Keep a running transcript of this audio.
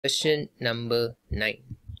Question number 9.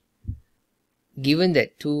 Given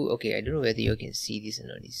that okay, I don't know whether you can see this or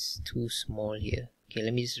not, it's too small here. Okay,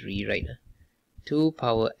 let me just rewrite. 2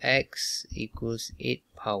 power x equals 8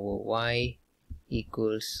 power y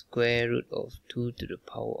equals square root of 2 to the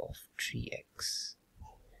power of 3x.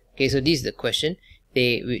 Okay, so this is the question.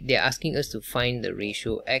 They're asking us to find the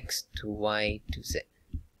ratio x to y to z.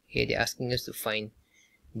 Okay, they're asking us to find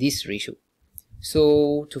this ratio.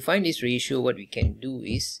 So to find this ratio, what we can do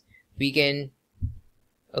is we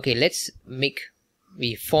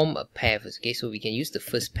form a pair first. Okay, so we can use the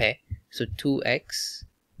first pair. So 2x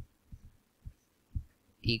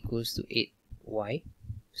equals to 8y.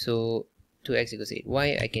 So 2x equals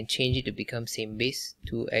 8y. I can change it to become same base.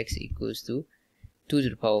 2x equals to 2 to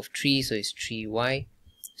the power of 3, so it's 3y.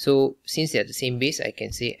 So since they're the same base, I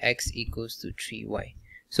can say x equals to 3y.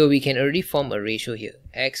 So we can already form a ratio here.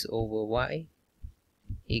 X over y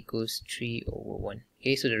equals 3 over 1.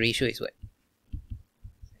 Okay, so the ratio is what?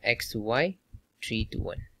 X to y, 3 to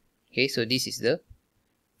 1. Okay, so this is the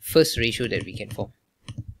first ratio that we can form.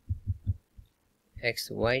 X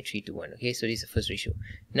to y, 3 to 1. Okay, so this is the first ratio.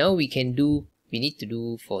 Now we need to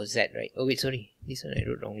do for z, right? Oh wait, sorry, this one I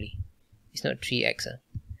wrote wrongly. It's not 3x.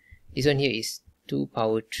 This one here is 2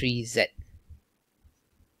 power 3z.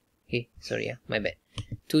 Okay, sorry, my bad.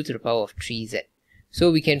 2 to the power of 3z.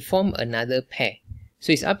 So we can form another pair.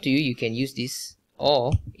 So it's up to you. You can use this,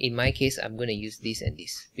 or in my case, I'm going to use this and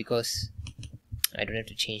this because I don't have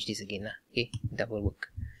to change this again. Okay, double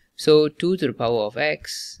work. So 2 to the power of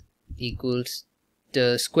x equals,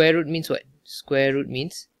 the square root means what? Square root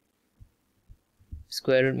means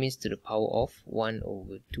to the power of 1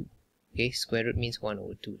 over 2. Okay, square root means 1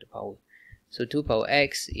 over 2 the power. So 2 power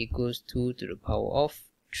x equals 2 to the power of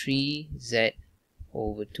 3z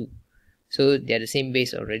over 2. So they are the same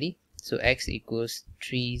base already. So x equals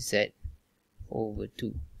 3z over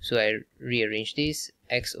 2. So I rearrange this.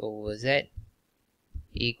 X over z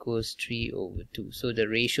equals 3 over 2. So the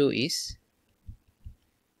ratio is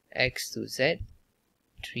x to z,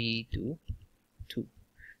 3 to 2.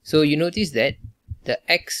 So you notice that the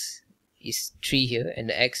x is 3 here and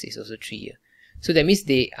the x is also 3 here. So that means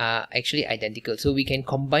they are actually identical. So we can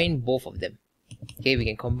combine both of them. Okay, we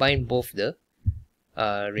can combine both the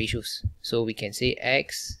ratios. So we can say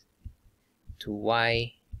x to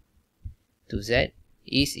y to z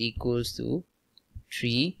is equals to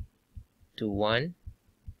 3 to 1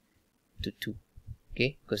 to 2.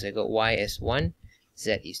 Okay, because I got y as 1,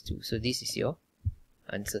 z is 2. So this is your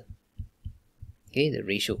answer. Okay, the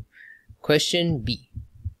ratio. Question B.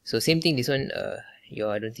 So same thing, this one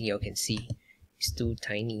I don't think y'all can see. It's too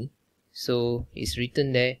tiny. So it's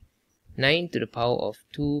written there 9 to the power of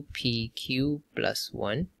 2pq plus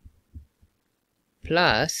 1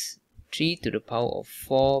 plus 3 to the power of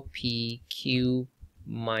 4pq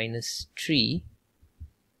minus 3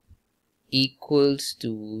 equals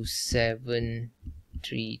to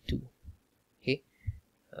 732. Okay,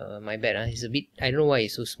 my bad, it's a bit, I don't know why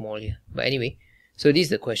it's so small here, but anyway, so this is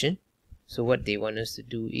the question. So what they want us to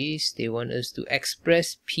do is they want us to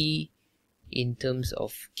express p in terms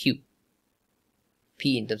of q.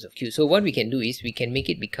 P in terms of q. So what we can do is we can make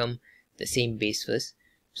it become the same base first.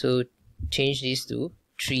 So change this to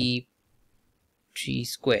 3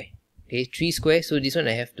 square. Okay, 3 square. So this one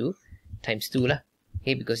I have to times 2 lah.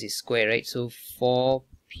 Okay, because it's square, right? So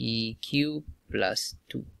 4pq plus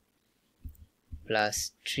 2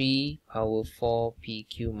 plus 3 power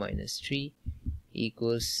 4pq minus 3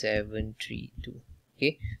 equals 732.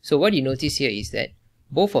 Okay, so what you notice here is that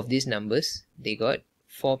both of these numbers, they got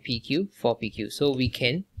 4pq. So we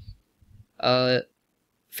can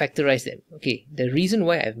factorize them. Okay, the reason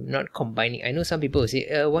why I'm not combining, I know some people will say,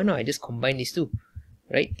 why not I just combine these two,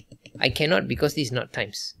 right? I cannot, because this is not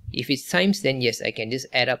times. If it's times, then yes, I can just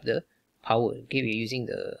add up the power. Okay, we're using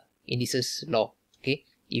the indices law. Okay,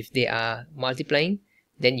 if they are multiplying,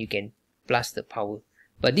 then you can plus the power.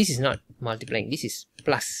 But this is not multiplying, this is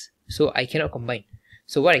plus. So I cannot combine.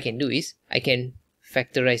 So what I can do is I can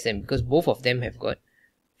factorize them, because both of them have got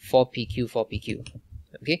 4pq.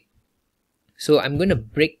 Okay, so I'm going to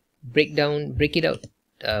break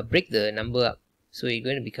the number up. So it's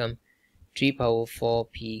going to become 3 power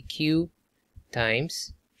 4pq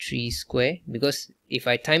times 3 square, because if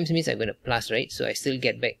I times means I'm going to plus, right? So I still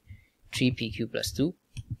get back 3pq plus 2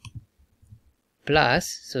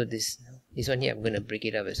 plus, so this one here I'm going to break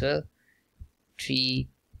it up as well, 3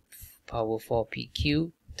 power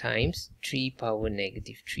 4pq times 3 power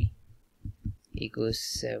negative 3 equals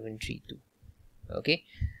 732. Okay,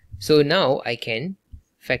 so now I can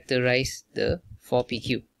factorize the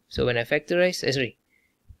 4pq. So when I factorize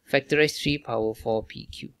 3 power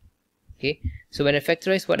 4pq, Okay, so when I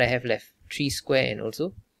factorize, what I have left? 3 square and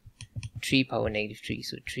also 3 power negative 3.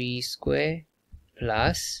 So 3 square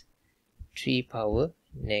plus 3 power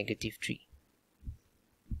negative 3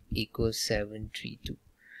 equals 732.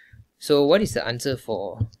 So what is the answer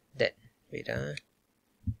for that? Wait,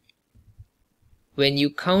 when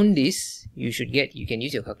you count this, you should get, you can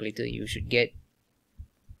use your calculator, you should get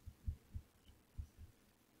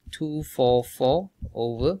 244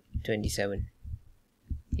 over 27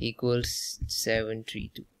 equals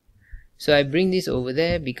 732. So I bring this over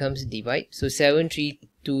there, becomes divide. So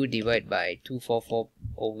 732 divided by 244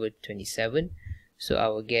 over 27. So I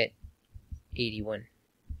will get 81.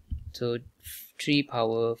 So 3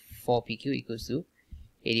 power 4 PQ equals to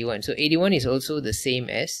 81. So 81 is also the same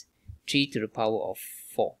as 3 to the power of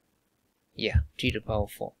 4. Yeah, 3 to the power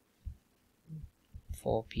of 4.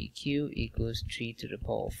 4 PQ equals 3 to the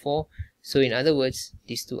power of 4. So in other words,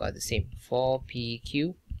 these two are the same. 4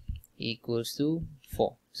 PQ equals to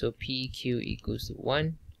 4. So PQ equals to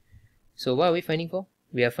 1. So what are we finding for?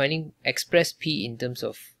 We are finding express P in terms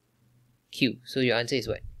of Q. So your answer is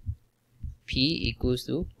what? P equals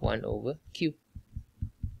to 1 over Q.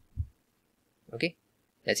 Okay,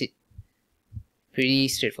 that's it. Pretty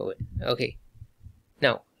straightforward. Okay,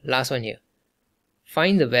 now last one here.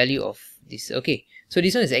 Find the value of this. Okay, so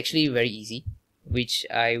this one is actually very easy, which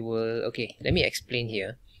I will, okay, let me explain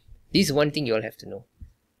here. This is one thing you all have to know.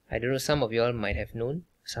 I don't know, some of you all might have known,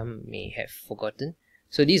 some may have forgotten.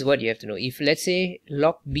 So this is what you have to know. If let's say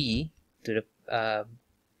log B to the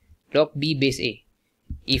log B base A,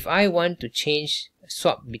 if I want to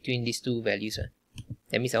swap between these two values,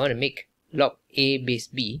 that means I want to make log A base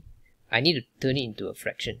B, I need to turn it into a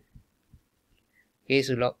fraction. Okay,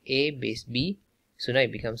 so log A base B, so now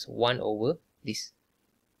it becomes 1 over this.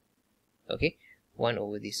 Okay, 1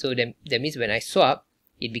 over this. So that means when I swap,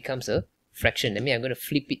 it becomes a fraction. That means I'm going to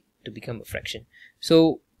flip it to become a fraction.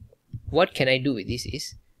 So what can I do with this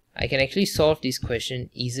is, I can actually solve this question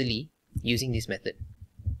easily using this method,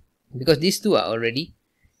 because these two are already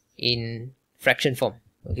in fraction form.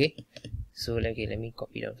 Okay, so okay, let me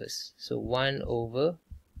copy down first. So 1 over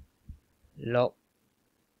log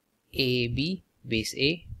AB base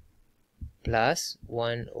A plus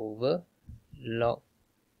 1 over log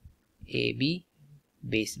AB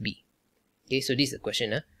base B. Okay, so this is the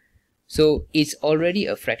question. So it's already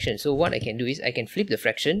a fraction. So what I can do is I can flip the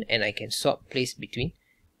fraction and I can swap place between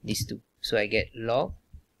these two. So I get log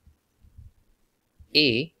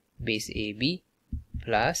A base AB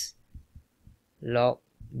plus log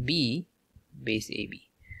B base AB.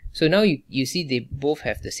 So now you see they both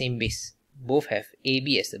have the same base. Both have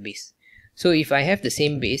AB as the base. So if I have the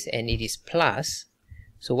same base and it is plus,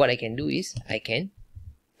 so what I can do is I can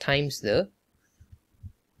times the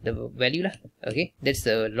value lah. Okay, that's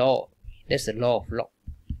the law. That's the law of log.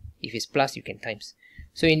 If it's plus, you can times.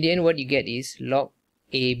 So in the end, what you get is log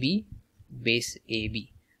AB base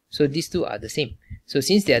AB. So these two are the same. So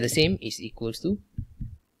since they are the same, is equals to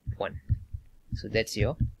 1. So that's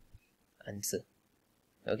your answer.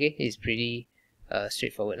 Okay, it's pretty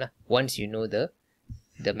straightforward lah. Once you know the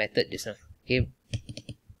method just now. Okay,